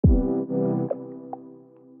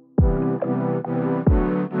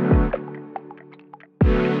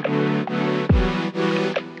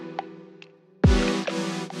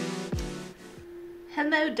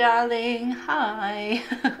Hello, darling. Hi.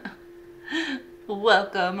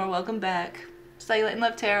 Welcome or welcome back. Silent and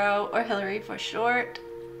Love Tarot, or Hillary for short.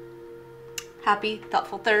 Happy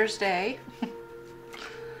Thoughtful Thursday.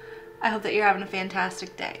 I hope that you're having a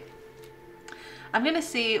fantastic day. I'm going to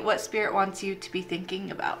see what Spirit wants you to be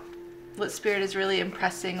thinking about. What Spirit is really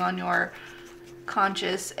impressing on your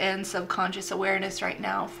conscious and subconscious awareness right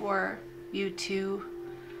now for you to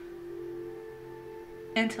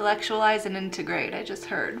intellectualize and integrate. I just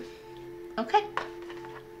heard. Okay,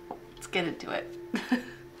 let's get into it.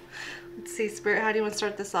 Let's see, Spirit, how do you want to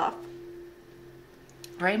start this off?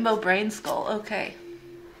 Rainbow Brain Skull. Okay,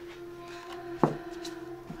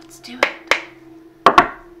 let's do it.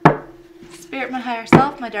 Spirit, my higher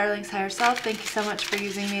self, my darling's higher self, thank you so much for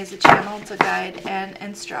using me as a channel to guide and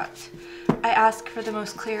instruct. I ask for the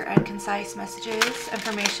most clear and concise messages,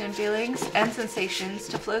 information, feelings, and sensations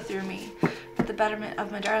to flow through me for the betterment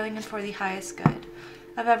of my darling and for the highest good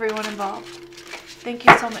of everyone involved. Thank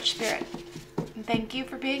you so much, Spirit. And thank you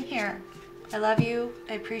for being here. I love you.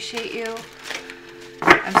 I appreciate you.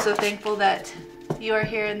 I'm so thankful that you are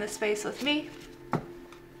here in this space with me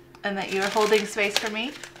and that you are holding space for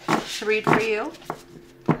me to read for you.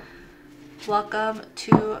 Welcome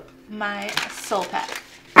to my soul pack.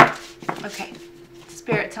 Okay,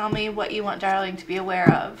 Spirit, tell me what you want darling to be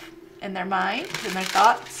aware of in their mind, in their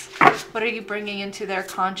thoughts. What are you bringing into their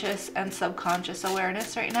conscious and subconscious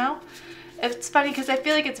awareness right now? It's funny because I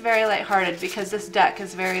feel like it's very lighthearted because this deck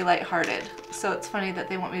is very lighthearted. So it's funny that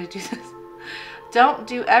they want me to do this. Don't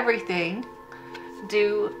do everything.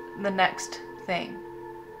 Do the next thing.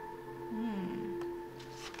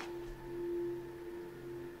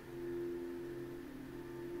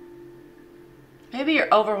 Maybe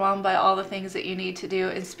you're overwhelmed by all the things that you need to do,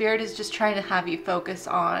 and Spirit is just trying to have you focus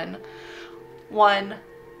on one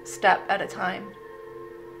step at a time.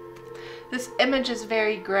 This image is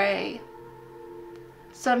very gray.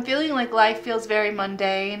 So I'm feeling like life feels very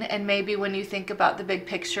mundane, and maybe when you think about the big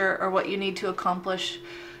picture or what you need to accomplish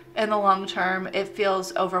in the long term, it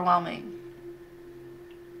feels overwhelming.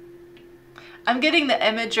 I'm getting the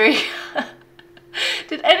imagery.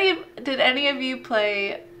 Did any of you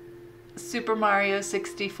play Super Mario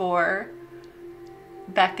 64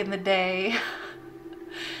 back in the day?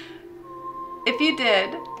 If you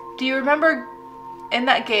did, do you remember in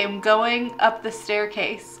that game going up the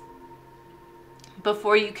staircase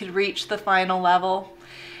before you could reach the final level?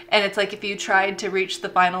 And it's like if you tried to reach the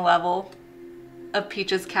final level of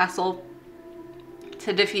Peach's castle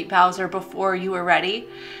to defeat Bowser before you were ready,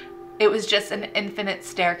 it was just an infinite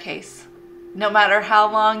staircase. No matter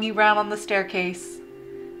how long you ran on the staircase,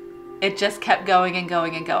 it just kept going and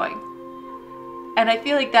going and going. And I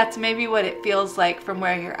feel like that's maybe what it feels like from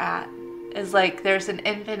where you're at. Is like there's an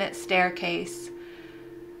infinite staircase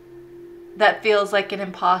that feels like an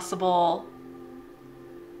impossible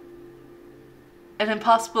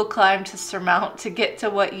climb to surmount to get to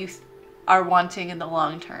what you are wanting in the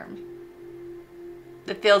long term.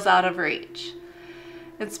 It feels out of reach.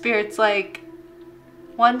 And Spirit's like,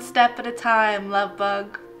 one step at a time, love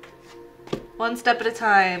bug. One step at a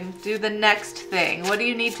time. Do the next thing. What do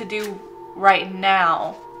you need to do right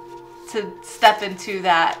now to step into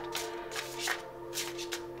that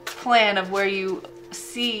plan of where you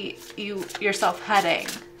see yourself heading?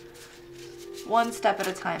 One step at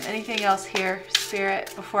a time. Anything else here,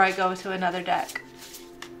 Spirit, before I go to another deck?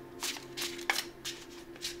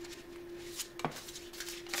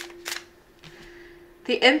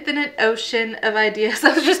 The infinite ocean of ideas.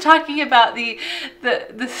 I was just talking about the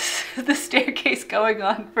staircase going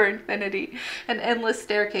on for infinity, an endless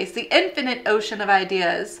staircase. The infinite ocean of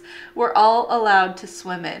ideas we're all allowed to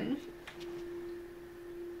swim in.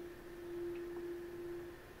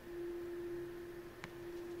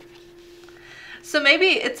 So maybe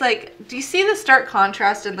it's like, do you see the stark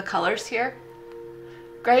contrast in the colors here?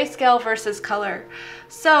 Grayscale versus color.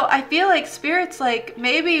 So I feel like Spirit's like,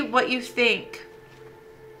 maybe what you think,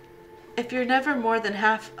 if you're never more than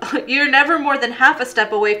half a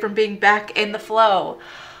step away from being back in the flow.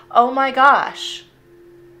 Oh my gosh.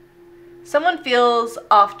 Someone feels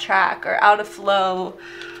off track or out of flow,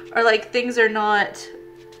 or like things are not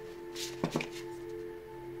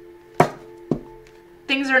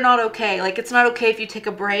okay. Like it's not okay if you take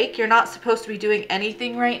a break. You're not supposed to be doing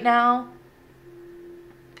anything right now.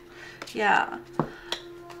 Yeah.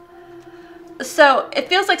 So it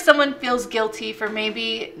feels like someone feels guilty for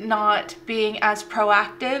maybe not being as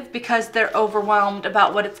proactive because they're overwhelmed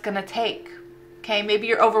about what it's going to take. Okay, maybe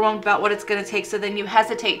you're overwhelmed about what it's going to take, so then you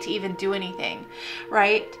hesitate to even do anything,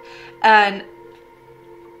 right? And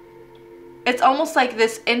it's almost like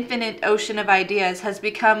this infinite ocean of ideas has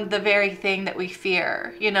become the very thing that we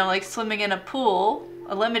fear. You know, like swimming in a pool,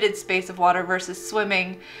 a limited space of water, versus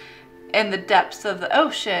swimming in the depths of the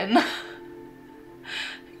ocean.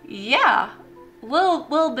 Yeah,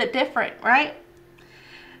 little bit different, right?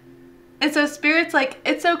 And so Spirit's like,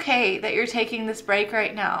 it's okay that you're taking this break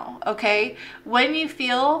right now, okay? When you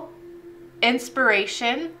feel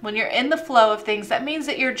inspiration, when you're in the flow of things, that means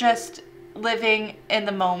that you're just living in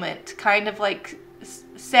the moment, kind of like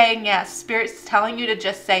saying yes. Spirit's telling you to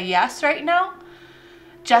just say yes right now.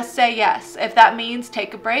 Just say yes. If that means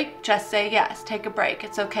take a break, just say yes. Take a break.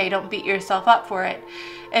 It's okay. Don't beat yourself up for it.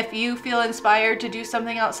 If you feel inspired to do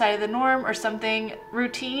something outside of the norm or something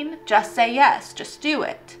routine, just say yes. Just do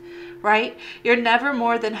it, right? You're never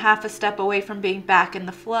more than half a step away from being back in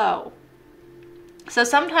the flow. So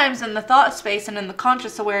sometimes in the thought space and in the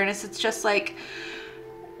conscious awareness, it's just like,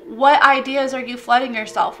 what ideas are you flooding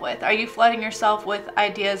yourself with? Are you flooding yourself with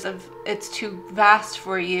ideas of it's too vast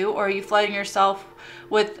for you? Or are you flooding yourself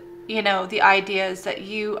with, you know, the ideas that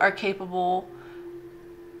you are capable,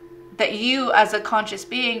 that you as a conscious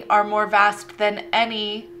being are more vast than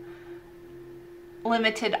any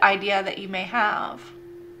limited idea that you may have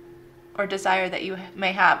or desire that you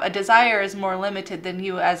may have? A desire is more limited than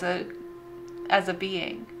you as a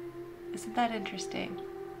being. Isn't that interesting?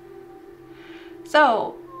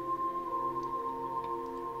 So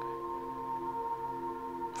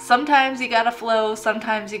sometimes you gotta flow,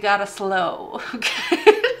 sometimes you gotta slow,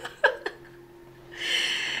 okay?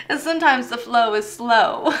 And sometimes the flow is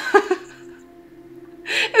slow.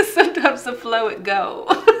 And sometimes the flow it go.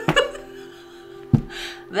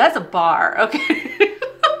 That's a bar, okay?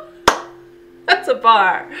 That's a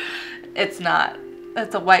bar. It's not.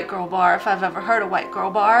 That's a white girl bar if I've ever heard a white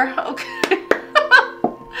girl bar, okay?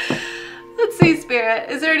 Let's see, Spirit.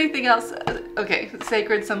 Is there anything else? Okay,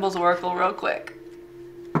 Sacred Symbols Oracle real quick.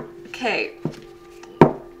 Okay,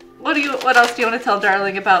 what else do you want to tell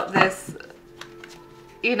darling about this,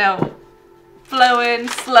 you know, flowing,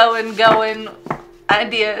 slowing, going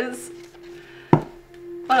ideas?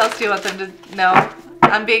 What else do you want them to know?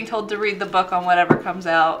 I'm being told to read the book on whatever comes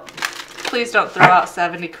out. Please don't throw out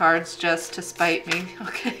 70 cards just to spite me,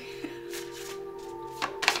 okay?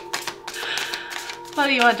 What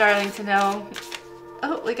do you want darling to know?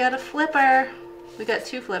 Oh, we got a flipper. We got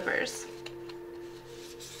 2 flippers.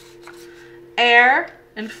 Air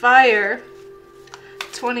and fire,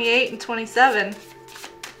 28 and 27.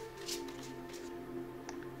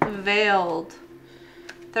 Veiled,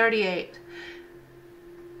 38.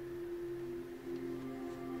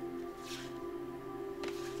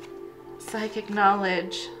 Psychic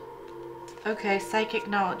knowledge. Okay, psychic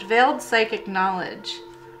knowledge. Veiled psychic knowledge.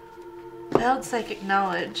 Veiled psychic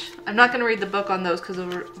knowledge. I'm not going to read the book on those because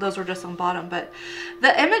those were just on bottom, but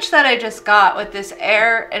the image that I just got with this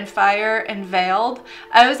air and fire and veiled,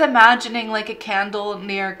 I was imagining like a candle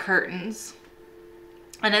near curtains.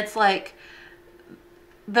 And it's like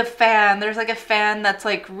the fan, there's like a fan that's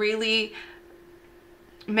like really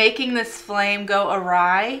making this flame go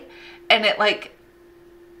awry, and it like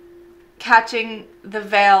catching the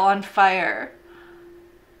veil on fire.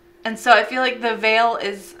 And so I feel like the veil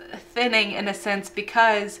is thinning in a sense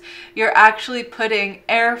because you're actually putting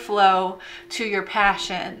airflow to your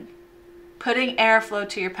passion. Putting airflow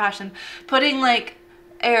to your passion. Putting like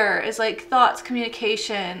air is like thoughts,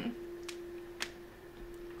 communication.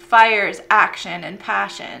 Fire is action and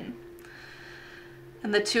passion.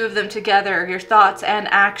 And the two of them together, your thoughts and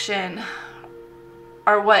action,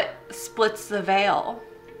 are what splits the veil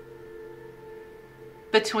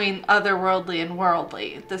between otherworldly and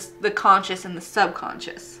worldly, the conscious and the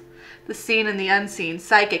subconscious, the seen and the unseen,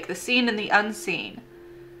 psychic, the seen and the unseen.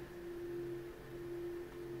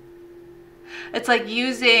 It's like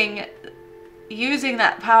using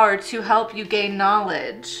that power to help you gain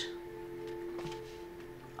knowledge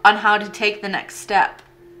on how to take the next step.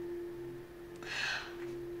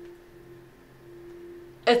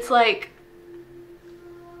 It's like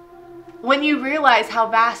when you realize how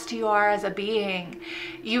vast you are as a being,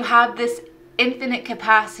 you have this infinite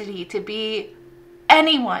capacity to be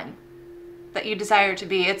anyone that you desire to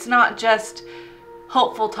be. It's not just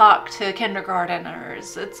hopeful talk to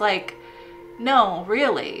kindergarteners. It's like, no,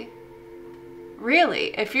 really,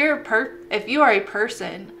 if you are a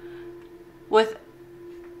person with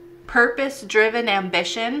purpose-driven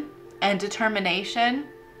ambition and determination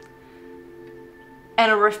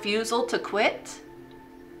and a refusal to quit,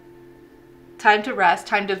 time to rest,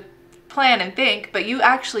 time to plan and think, but you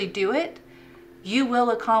actually do it, you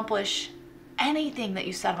will accomplish anything that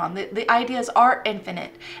you set on. The ideas are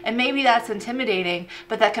infinite, and maybe that's intimidating,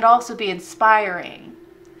 but that could also be inspiring.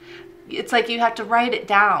 It's like you have to write it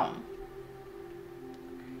down.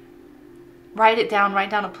 Write it down, write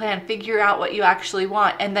down a plan, figure out what you actually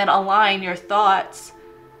want, and then align your thoughts,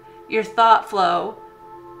 your thought flow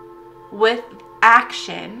with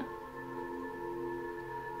action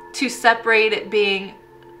to separate it being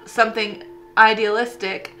something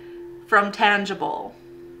idealistic from tangible.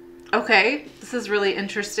 Okay, this is really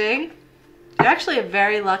interesting. You're actually a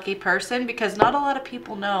very lucky person because not a lot of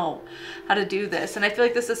people know how to do this. And I feel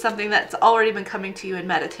like this is something that's already been coming to you in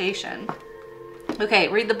meditation. Okay,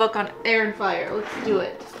 read the book on air and fire. Let's do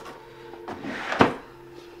it.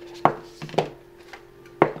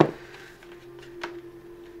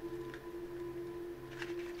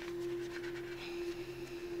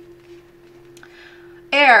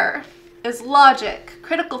 Air is logic,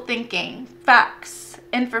 critical thinking, facts,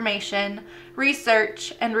 information,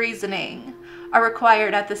 research, and reasoning are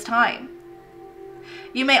required at this time.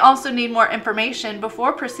 You may also need more information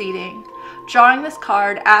before proceeding. Drawing this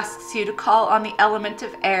card asks you to call on the element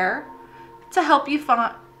of air to help you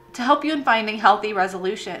in finding healthy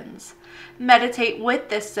resolutions. Meditate with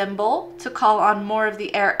this symbol to call on more of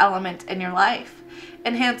the air element in your life,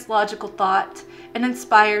 enhance logical thought, and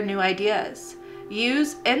inspire new ideas.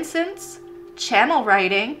 Use incense, channel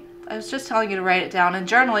writing, I was just telling you to write it down, and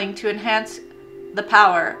journaling to enhance the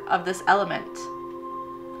power of this element.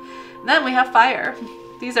 Then we have fire.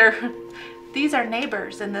 These are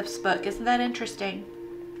neighbors in this book. Isn't that interesting?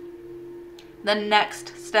 The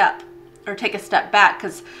next step, or take a step back,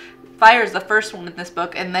 because fire is the first one in this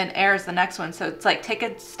book, and then air is the next one. So it's like take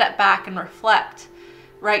a step back and reflect.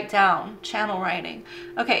 Write down, channel writing.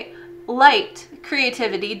 Okay, light,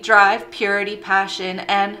 creativity, drive, purity, passion,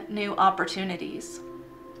 and new opportunities.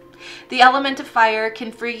 The element of fire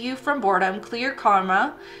can free you from boredom, clear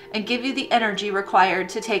karma, and give you the energy required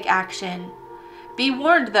to take action. Be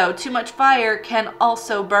warned though, too much fire can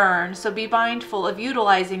also burn, so be mindful of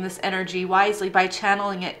utilizing this energy wisely by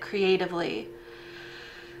channeling it creatively.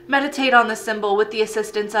 Meditate on this symbol with the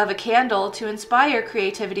assistance of a candle to inspire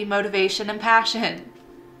creativity, motivation, and passion.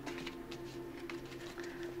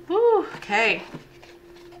 Whew, okay.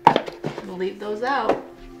 We'll leave those out.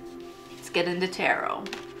 Let's get into tarot.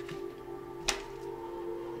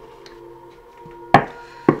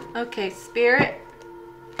 Okay, Spirit.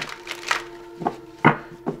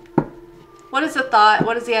 What is the thought?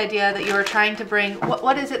 What is the idea that you are trying to bring?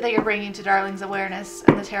 What is it that you're bringing to Darling's awareness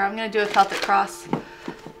in the tarot? I'm going to do a Celtic cross.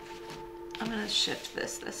 I'm going to shift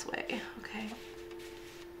this way. Okay.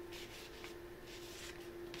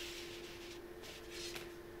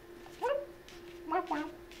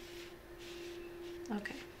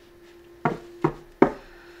 Okay.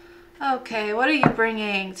 Okay, what are you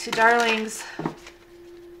bringing to Darling's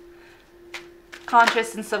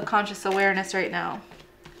conscious and subconscious awareness right now?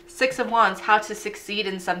 Six of Wands, how to succeed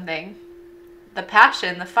in something. The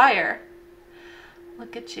passion, the fire.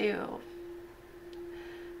 Look at you.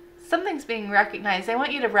 Something's being recognized. I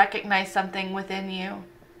want you to recognize something within you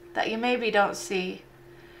that you maybe don't see.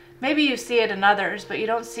 Maybe you see it in others, but you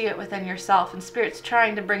don't see it within yourself. And Spirit's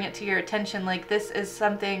trying to bring it to your attention like this is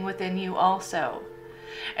something within you also.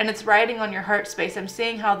 And it's riding on your heart space. I'm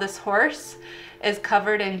seeing how this horse is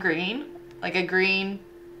covered in green, like a green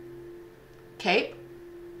cape.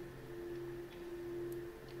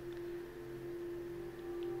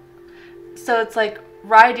 So it's like,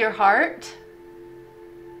 ride your heart.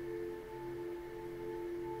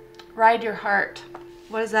 Ride your heart.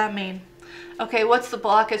 What does that mean? Okay, what's the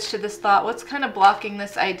blockage to this thought? What's kind of blocking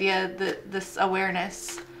this idea, this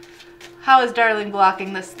awareness? How is Darling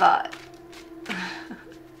blocking this thought?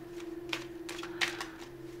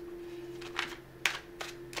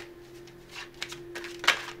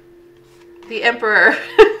 The Emperor.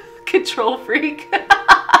 Control freak.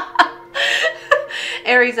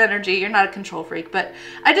 Aries energy. You're not a control freak, but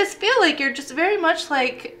I just feel like you're just very much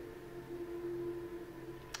like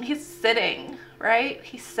he's sitting, right?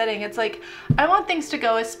 He's sitting. It's like, I want things to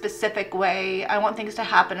go a specific way. I want things to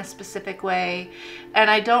happen a specific way. And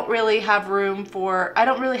I don't really have room for, I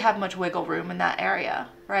don't really have much wiggle room in that area,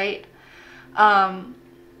 right?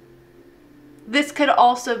 This could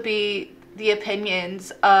also be the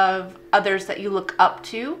opinions of others that you look up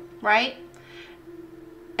to, right?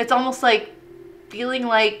 It's almost like feeling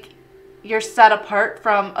like you're set apart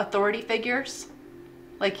from authority figures.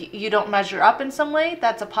 Like you don't measure up in some way.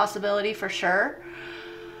 That's a possibility for sure.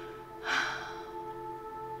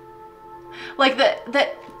 Like the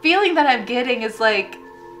feeling that I'm getting is like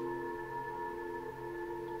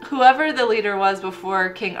whoever the leader was before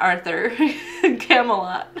King Arthur in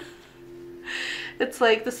Camelot. It's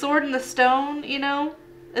like the sword and the stone, you know?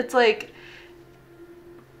 It's like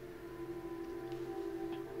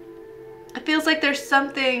It feels like there's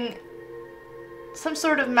something, some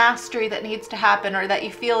sort of mastery that needs to happen, or that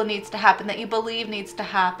you feel needs to happen, that you believe needs to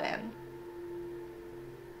happen.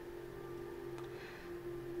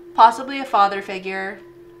 Possibly a father figure,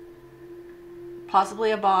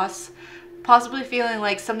 possibly a boss, possibly feeling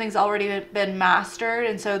like something's already been mastered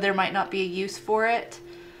and so there might not be a use for it.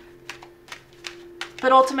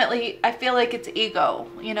 But ultimately, I feel like it's ego,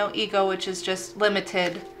 you know, ego, which is just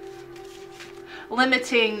limiting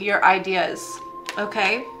your ideas,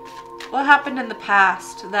 okay? What happened in the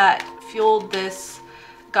past that fueled this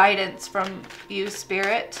guidance from you,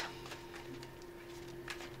 Spirit?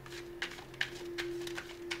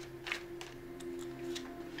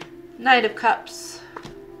 Knight of Cups.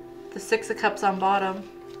 The Six of Cups on bottom.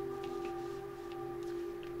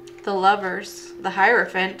 The Lovers. The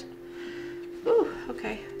Hierophant. Ooh,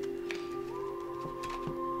 okay.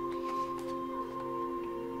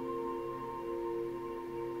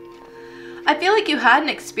 I feel like you had an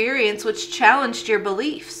experience which challenged your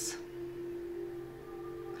beliefs.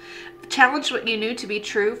 Challenged what you knew to be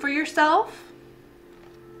true for yourself.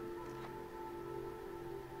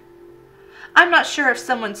 I'm not sure if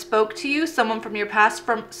someone spoke to you, someone from your past,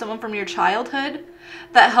 someone from your childhood,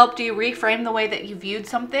 that helped you reframe the way that you viewed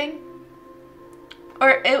something.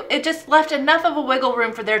 Or it just left enough of a wiggle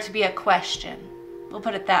room for there to be a question. We'll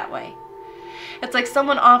put it that way. It's like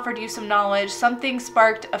someone offered you some knowledge, something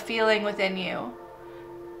sparked a feeling within you.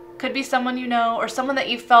 Could be someone you know, or someone that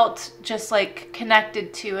you felt just like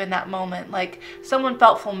connected to in that moment. Like someone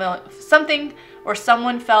felt familiar,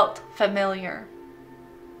 someone felt familiar.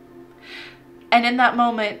 And in that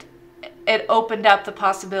moment, it opened up the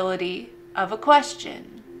possibility of a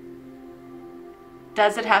question.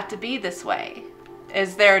 Does it have to be this way?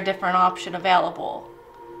 Is there a different option available?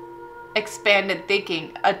 Expanded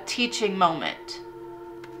thinking, a teaching moment.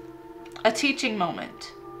 A teaching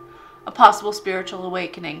moment. A possible spiritual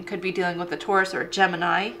awakening. Could be dealing with a Taurus or a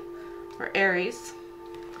Gemini or Aries.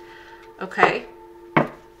 Okay.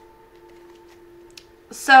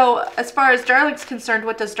 So, as far as Darling's concerned,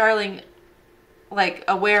 what does Darling like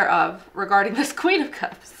aware of regarding this Queen of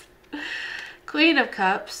Cups? Queen of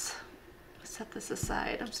Cups. Set this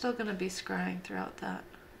aside. I'm still going to be scrying throughout that.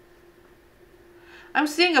 I'm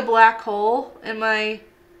seeing a black hole in my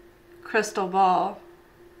crystal ball,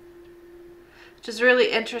 which is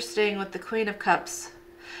really interesting with the Queen of Cups,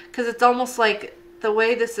 because it's almost like the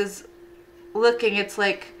way this is looking, it's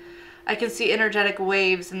like I can see energetic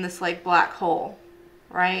waves in this like black hole,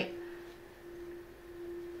 right?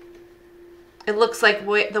 It looks like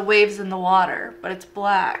the waves in the water, but it's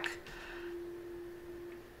black.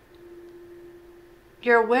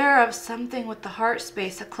 You're aware of something with the heart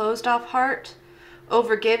space, a closed off heart,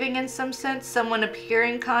 overgiving in some sense, someone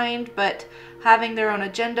appearing kind, but having their own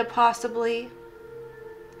agenda possibly.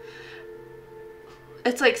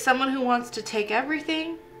 It's like someone who wants to take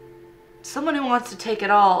everything, someone who wants to take it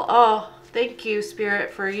all. Oh, thank you, Spirit,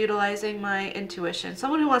 for utilizing my intuition.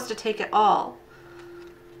 Someone who wants to take it all.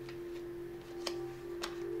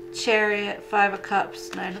 Chariot, Five of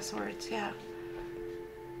Cups, Nine of Swords, yeah.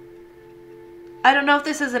 I don't know if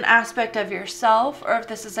this is an aspect of yourself or if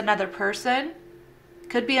this is another person.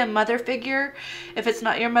 Could be a mother figure. If it's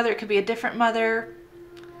not your mother, it could be a different mother.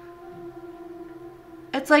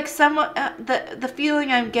 It's like someone, the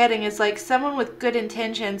feeling I'm getting is like someone with good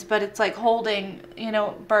intentions, but it's like holding, you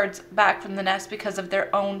know, birds back from the nest because of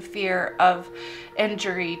their own fear of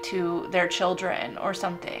injury to their children or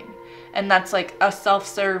something. And that's like a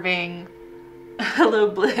self-serving, hello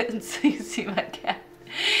Blitz, you see my cat.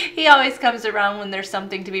 He always comes around when there's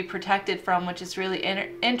something to be protected from, which is really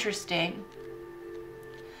interesting.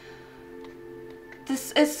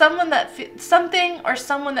 This is someone that,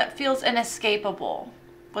 someone that feels inescapable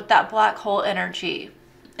with that black hole energy.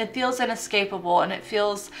 It feels inescapable and it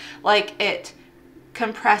feels like it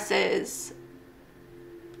compresses.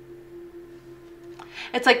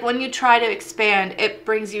 It's like when you try to expand, it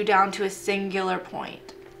brings you down to a singular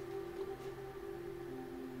point.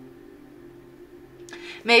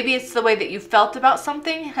 Maybe it's the way that you felt about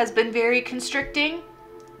something has been very constricting,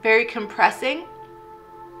 very compressing.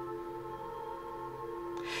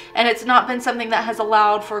 And it's not been something that has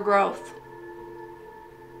allowed for growth.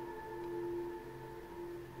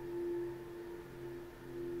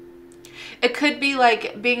 It could be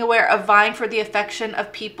like being aware of vying for the affection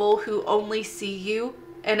of people who only see you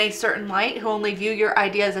in a certain light, who only view your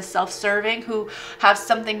ideas as self-serving, who have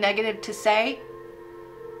something negative to say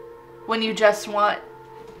when you just want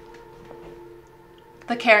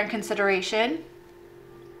the care and consideration.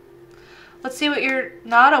 Let's see what you're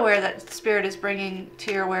not aware that Spirit is bringing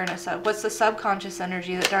to your awareness of. What's the subconscious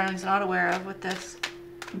energy that Darling's not aware of with this?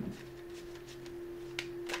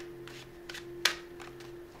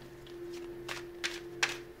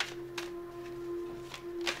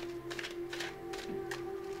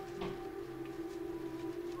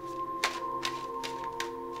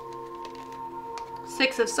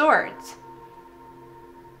 Six of Swords.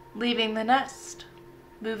 Leaving the nest.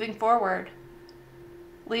 Moving forward.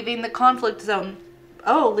 Leaving the conflict zone.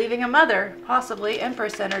 Oh, leaving a mother. Possibly.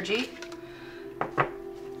 Empress energy.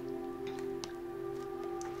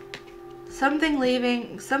 Something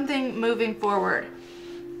leaving, something moving forward.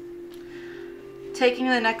 Taking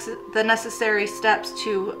the necessary steps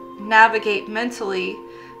to navigate mentally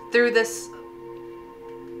through this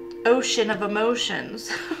ocean of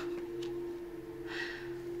emotions.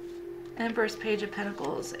 Empress, Page of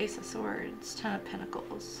Pentacles, Ace of Swords, Ten of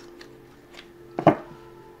Pentacles.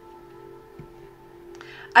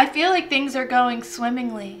 I feel like things are going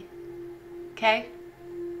swimmingly, okay?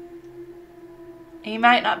 And you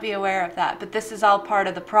might not be aware of that, but this is all part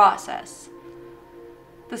of the process.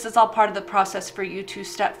 This is all part of the process for you to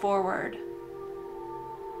step forward,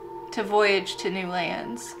 to voyage to new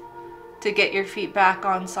lands, to get your feet back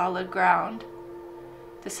on solid ground.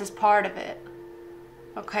 This is part of it,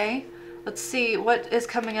 okay? Let's see what is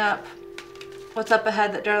coming up, what's up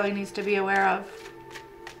ahead that darling needs to be aware of,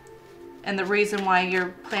 and the reason why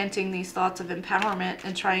you're planting these thoughts of empowerment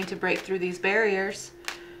and trying to break through these barriers.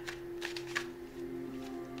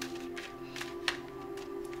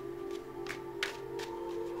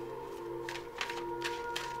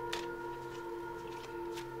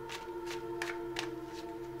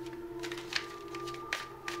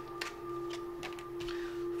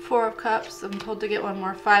 Four of Cups. I'm told to get one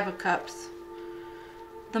more. Five of Cups.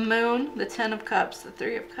 The Moon, the Ten of Cups, the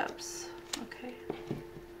Three of Cups. Okay.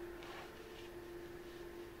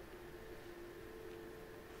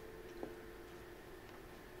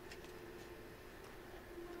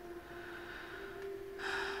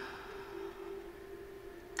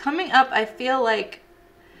 Coming up, I feel like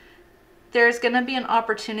there's going to be an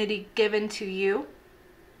opportunity given to you,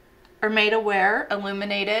 or made aware,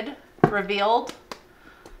 illuminated, revealed,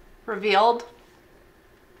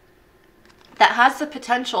 that has the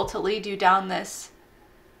potential to lead you down this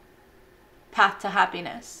path to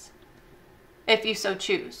happiness, if you so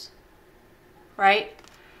choose, right?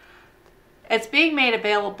 It's being made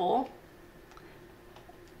available,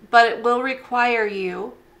 but it will require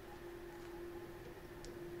you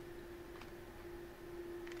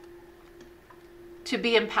to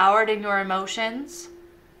be empowered in your emotions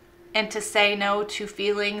and to say no to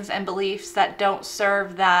feelings and beliefs that don't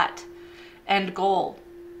serve that end goal.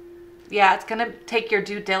 Yeah, it's going to take your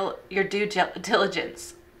due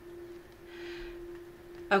diligence.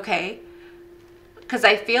 Okay? Because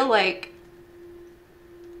I feel like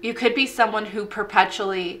you could be someone who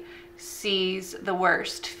perpetually sees the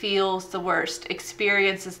worst, feels the worst,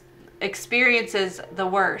 experiences the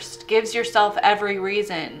worst, gives yourself every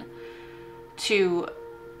reason to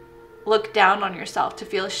look down on yourself, to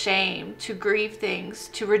feel ashamed, to grieve things,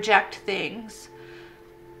 to reject things,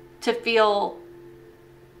 to feel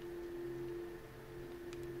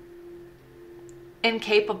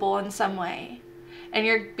incapable in some way. And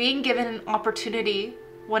you're being given an opportunity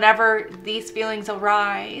whenever these feelings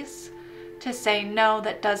arise to say, no,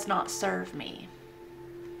 that does not serve me.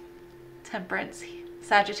 Temperance,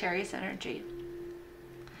 Sagittarius energy.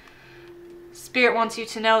 Spirit wants you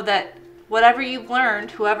to know that whatever you've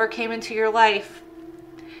learned, whoever came into your life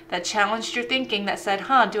that challenged your thinking, that said,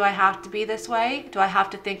 do I have to be this way? Do I have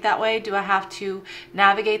to think that way? Do I have to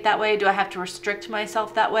navigate that way? Do I have to restrict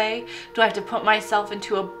myself that way? Do I have to put myself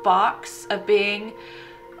into a box of being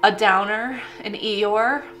a downer, an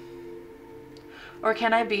Eeyore? Or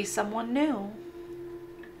can I be someone new?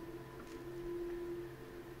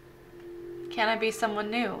 Can I be someone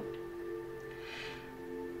new?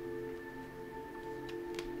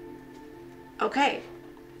 Okay,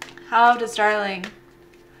 how does darling,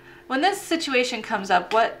 when this situation comes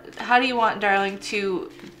up, how do you want darling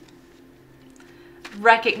to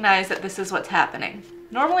recognize that this is what's happening?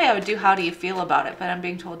 Normally I would do how do you feel about it, but I'm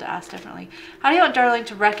being told to ask differently. How do you want darling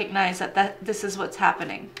to recognize that this is what's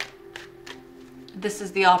happening? This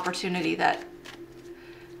is the opportunity that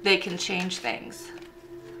they can change things.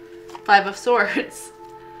 Five of Swords,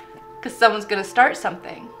 because someone's going to start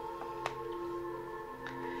something.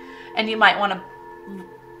 And you might want to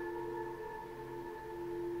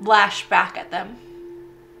lash back at them.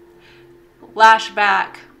 Lash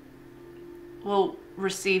back will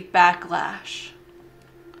receive backlash.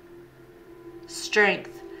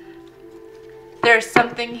 Strength. There's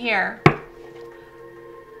something here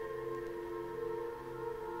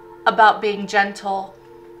about being gentle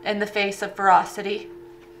in the face of ferocity,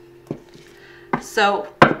 so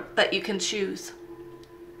that you can choose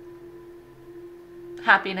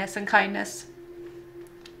happiness and kindness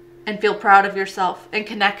and feel proud of yourself and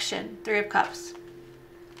connection. Three of Cups.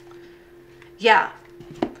 Yeah,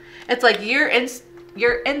 it's like you're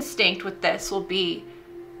your instinct with this will be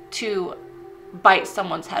to bite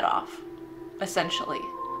someone's head off, essentially.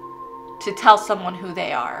 To tell someone who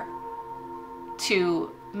they are.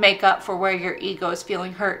 To make up for where your ego is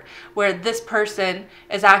feeling hurt. Where this person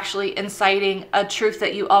is actually inciting a truth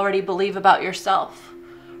that you already believe about yourself.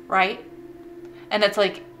 Right? And it's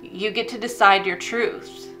like, you get to decide your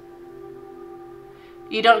truth.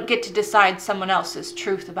 You don't get to decide someone else's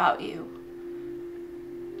truth about you.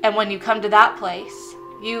 And when you come to that place,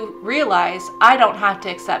 you realize, I don't have to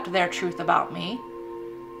accept their truth about me.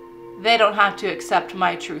 They don't have to accept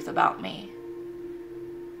my truth about me.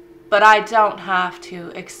 But I don't have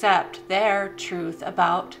to accept their truth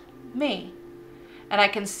about me. And I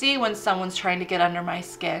can see when someone's trying to get under my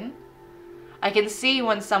skin. I can see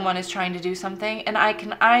when someone is trying to do something, and I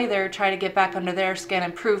can either try to get back under their skin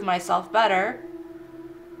and prove myself better,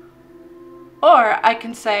 or I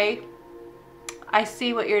can say, I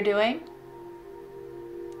see what you're doing,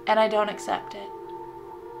 and I don't accept it.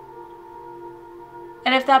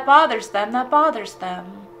 And if that bothers them, that bothers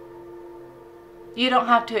them. You don't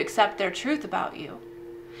have to accept their truth about you.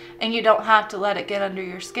 And you don't have to let it get under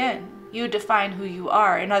your skin. You define who you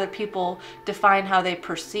are, and other people define how they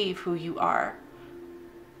perceive who you are.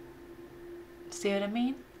 See what I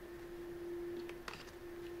mean?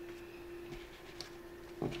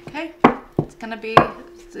 Okay. It's gonna be...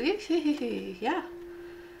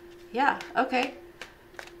 Yeah, okay.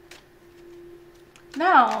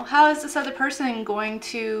 Now, how is this other person going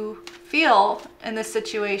to feel in this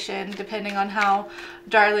situation depending on how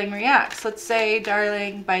Darling reacts? Let's say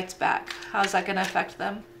Darling bites back. How's that going to affect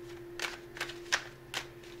them?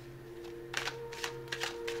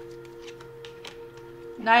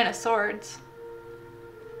 Nine of Swords.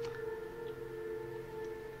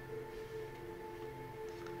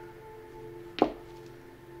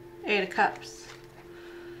 Eight of Cups.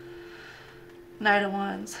 Knight of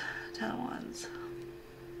Wands. Ten of Wands.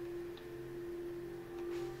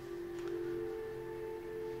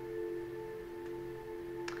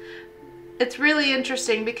 It's really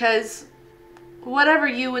interesting because whatever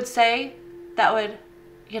you would say that would,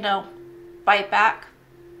 you know, bite back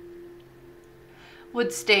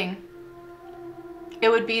would sting. It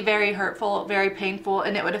would be very hurtful, very painful,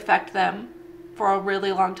 and it would affect them for a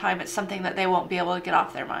really long time. It's something that they won't be able to get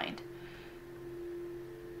off their mind.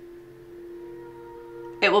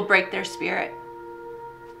 It will break their spirit.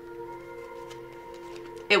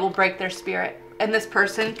 It will break their spirit. And this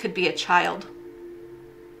person could be a child.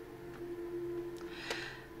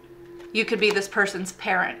 You could be this person's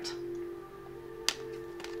parent.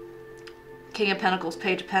 King of Pentacles,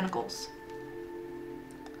 Page of Pentacles.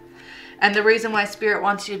 And the reason why Spirit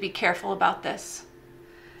wants you to be careful about this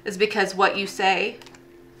is because what you say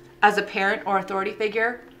as a parent or authority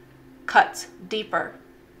figure cuts deeper.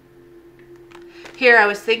 Here I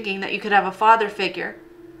was thinking that you could have a father figure,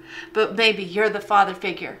 but maybe you're the father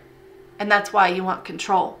figure, and that's why you want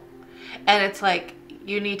control. And it's like,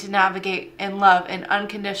 you need to navigate in love and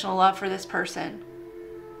unconditional love for this person.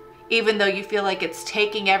 Even though you feel like it's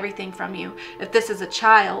taking everything from you. If this is a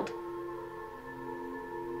child,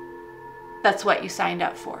 that's what you signed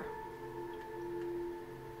up for.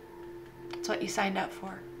 That's what you signed up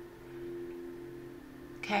for.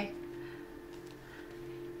 Okay?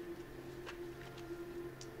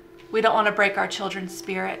 We don't want to break our children's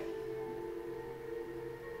spirit.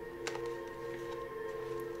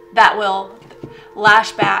 That will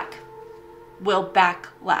lash back, will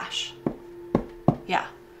backlash. Yeah,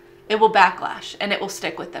 it will backlash and it will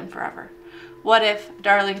stick with them forever. What if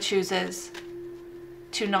Darling chooses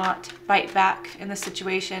to not bite back in the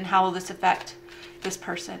situation? How will this affect this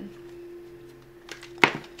person?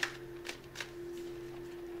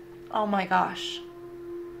 Oh my gosh.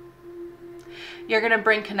 You're going to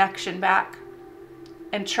bring connection back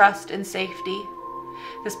and trust and safety.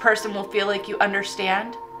 This person will feel like you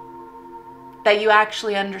understand. That you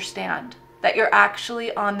actually understand, that you're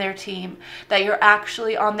actually on their team, that you're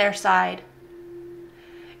actually on their side.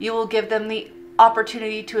 You will give them the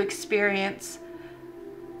opportunity to experience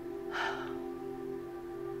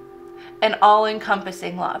an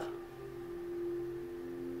all-encompassing love.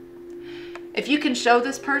 If you can show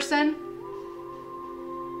this person,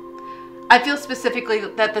 I feel specifically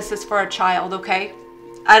that this is for a child, okay?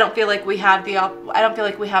 I don't feel like we have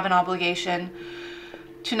an obligation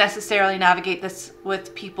to necessarily navigate this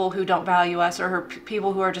with people who don't value us or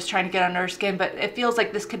people who are just trying to get under our skin, but it feels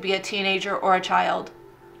like this could be a teenager or a child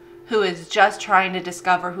who is just trying to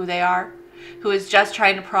discover who they are, who is just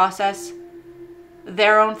trying to process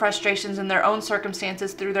their own frustrations and their own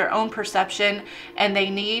circumstances through their own perception, and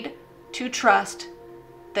they need to trust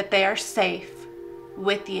that they are safe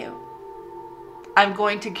with you. I'm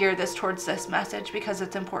going to gear this towards this message because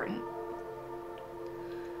it's important.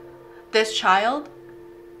 This child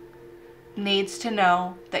needs to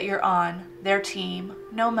know that you're on their team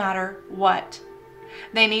no matter what.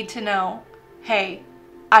 They need to know, hey,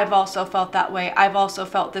 I've also felt that way. I've also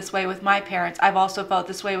felt this way with my parents. I've also felt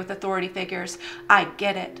this way with authority figures. I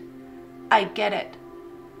get it. I get it.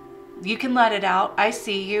 You can let it out. I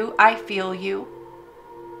see you. I feel you.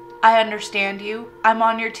 I understand you. I'm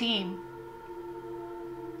on your team.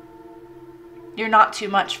 You're not too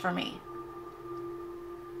much for me.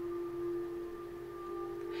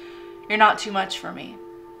 You're not too much for me.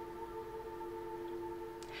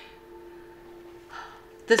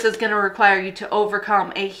 This is going to require you to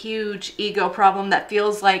overcome a huge ego problem that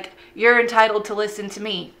feels like you're entitled to listen to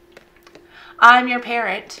me. I'm your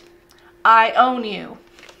parent. I own you.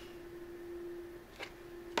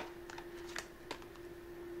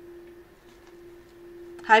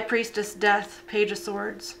 High Priestess, Death, Page of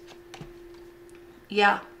Swords.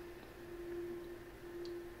 Yeah.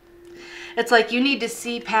 It's like you need to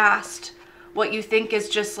see past what you think is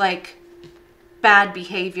just like bad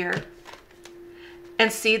behavior and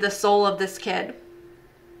see the soul of this kid.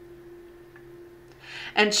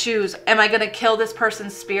 And choose, am I going to kill this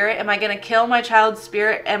person's spirit? Am I going to kill my child's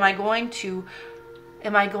spirit? Am I going to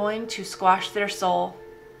squash their soul?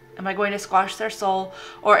 Am I going to squash their soul?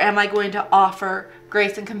 Or am I going to offer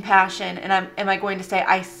grace and compassion? And am I going to say,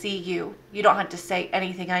 I see you. You don't have to say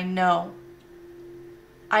anything. I know.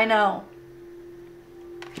 I know.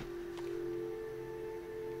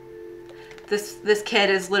 This kid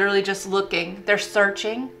is literally just looking. They're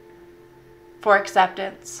searching for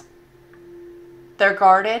acceptance. They're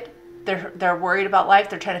guarded. They're worried about life.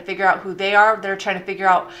 They're trying to figure out who they are. They're trying to figure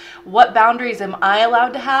out what boundaries am I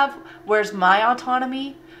allowed to have? Where's my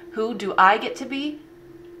autonomy? Who do I get to be?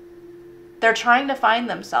 They're trying to find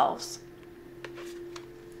themselves.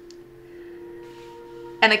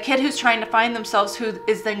 And a kid who's trying to find themselves, who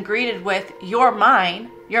is then greeted with, you're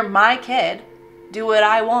mine, you're my kid, do what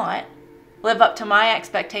I want, live up to my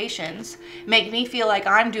expectations, make me feel like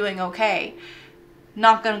I'm doing okay,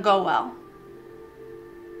 not gonna go well.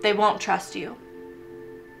 They won't trust you.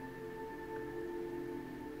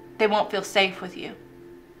 They won't feel safe with you.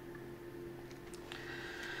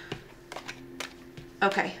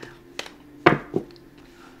 Okay.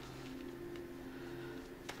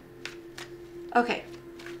 Okay.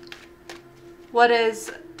 What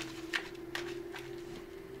is...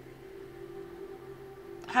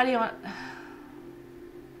 How do you want...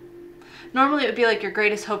 Normally it would be like your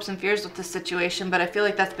greatest hopes and fears with this situation, but I feel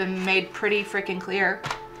like that's been made pretty freaking clear.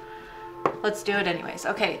 Let's do it anyways.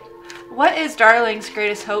 Okay. What is Darling's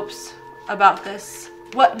greatest hopes about this?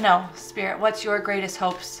 What? No, Spirit. What's your greatest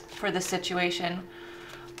hopes for this situation?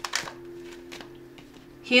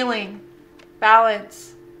 Healing.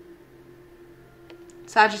 Balance.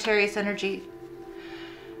 Sagittarius energy.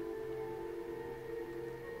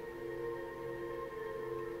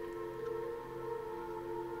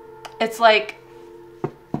 It's like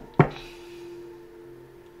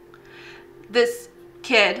this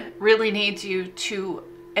kid really needs you to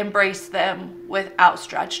embrace them with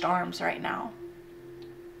outstretched arms right now.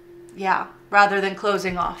 Yeah, rather than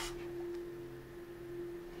closing off.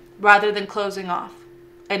 Rather than closing off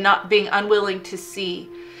and not being unwilling to see,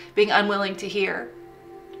 being unwilling to hear.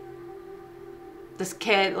 This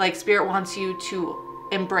kid, like Spirit wants you to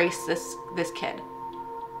embrace this kid.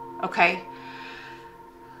 Okay?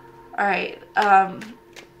 All right,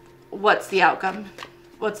 what's the outcome?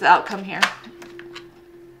 What's the outcome here?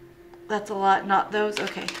 That's a lot, not those.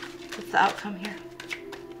 Okay, what's the outcome here?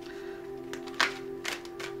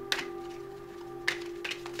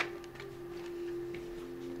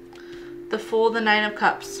 The Fool, the Nine of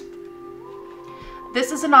Cups.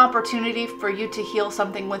 This is an opportunity for you to heal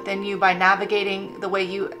something within you by navigating the way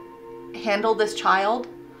you handle this child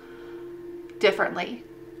differently.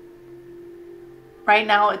 Right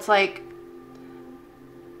now, it's like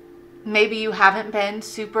maybe you haven't been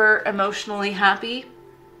super emotionally happy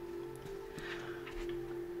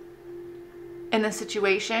in this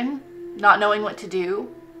situation, not knowing what to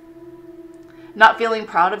do, not feeling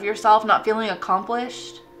proud of yourself, not feeling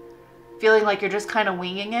accomplished, feeling like you're just kind of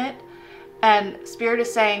winging it. And Spirit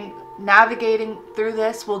is saying navigating through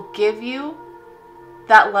this will give you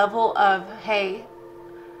that level of, hey,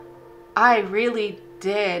 I really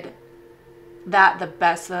did that the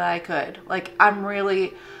best that I could. Like, I'm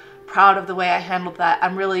really proud of the way I handled that.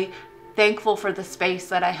 I'm really thankful for the space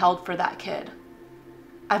that I held for that kid.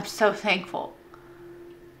 I'm so thankful.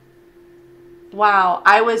 Wow,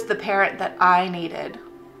 I was the parent that I needed.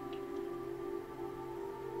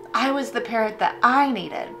 I was the parent that I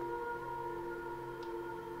needed.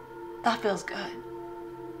 That feels good.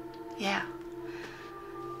 Yeah.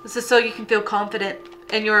 This is so you can feel confident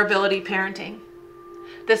in your ability parenting.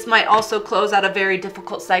 This might also close out a very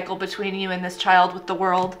difficult cycle between you and this child with the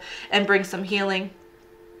world and bring some healing.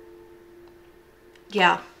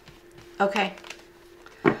 Yeah. Okay.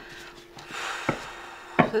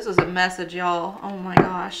 This is a message, y'all. Oh my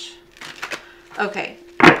gosh. Okay.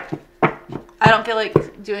 I don't feel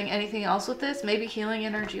like doing anything else with this. Maybe healing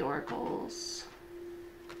energy oracles.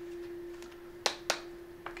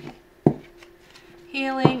 Okay.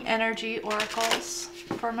 Healing energy oracles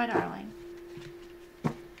for my darling.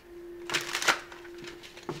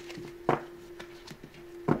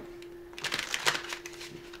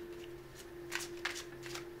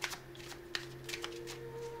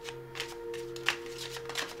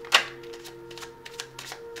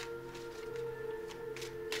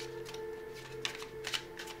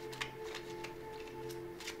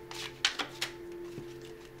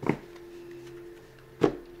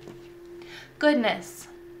 Goodness.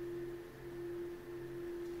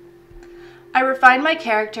 I refine my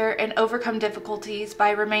character and overcome difficulties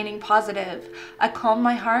by remaining positive. I calm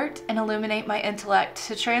my heart and illuminate my intellect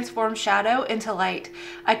to transform shadow into light.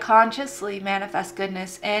 I consciously manifest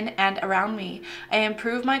goodness in and around me. I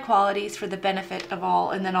improve my qualities for the benefit of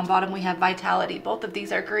all. And then on bottom we have vitality. Both of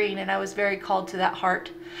these are green, and I was very called to that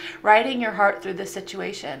heart. Riding your heart through this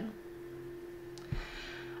situation.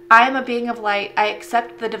 I am a being of light. I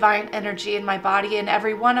accept the divine energy in my body, and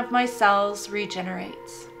every one of my cells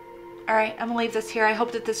regenerates. All right, I'm going to leave this here. I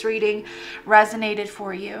hope that this reading resonated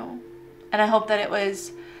for you, and I hope that it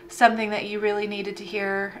was something that you really needed to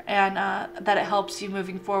hear, and that it helps you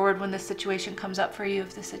moving forward when this situation comes up for you,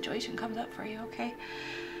 if the situation comes up for you, okay?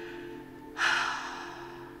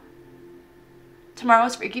 Tomorrow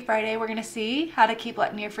is Freaky Friday. We're going to see how to keep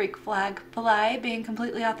letting your freak flag fly, being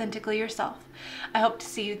completely authentically yourself. I hope to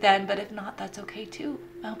see you then, but if not, that's okay too.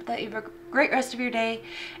 I hope that you have a great rest of your day,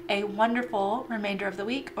 a wonderful remainder of the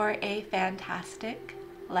week, or a fantastic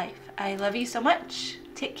life. I love you so much.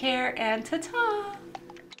 Take care, and ta-ta!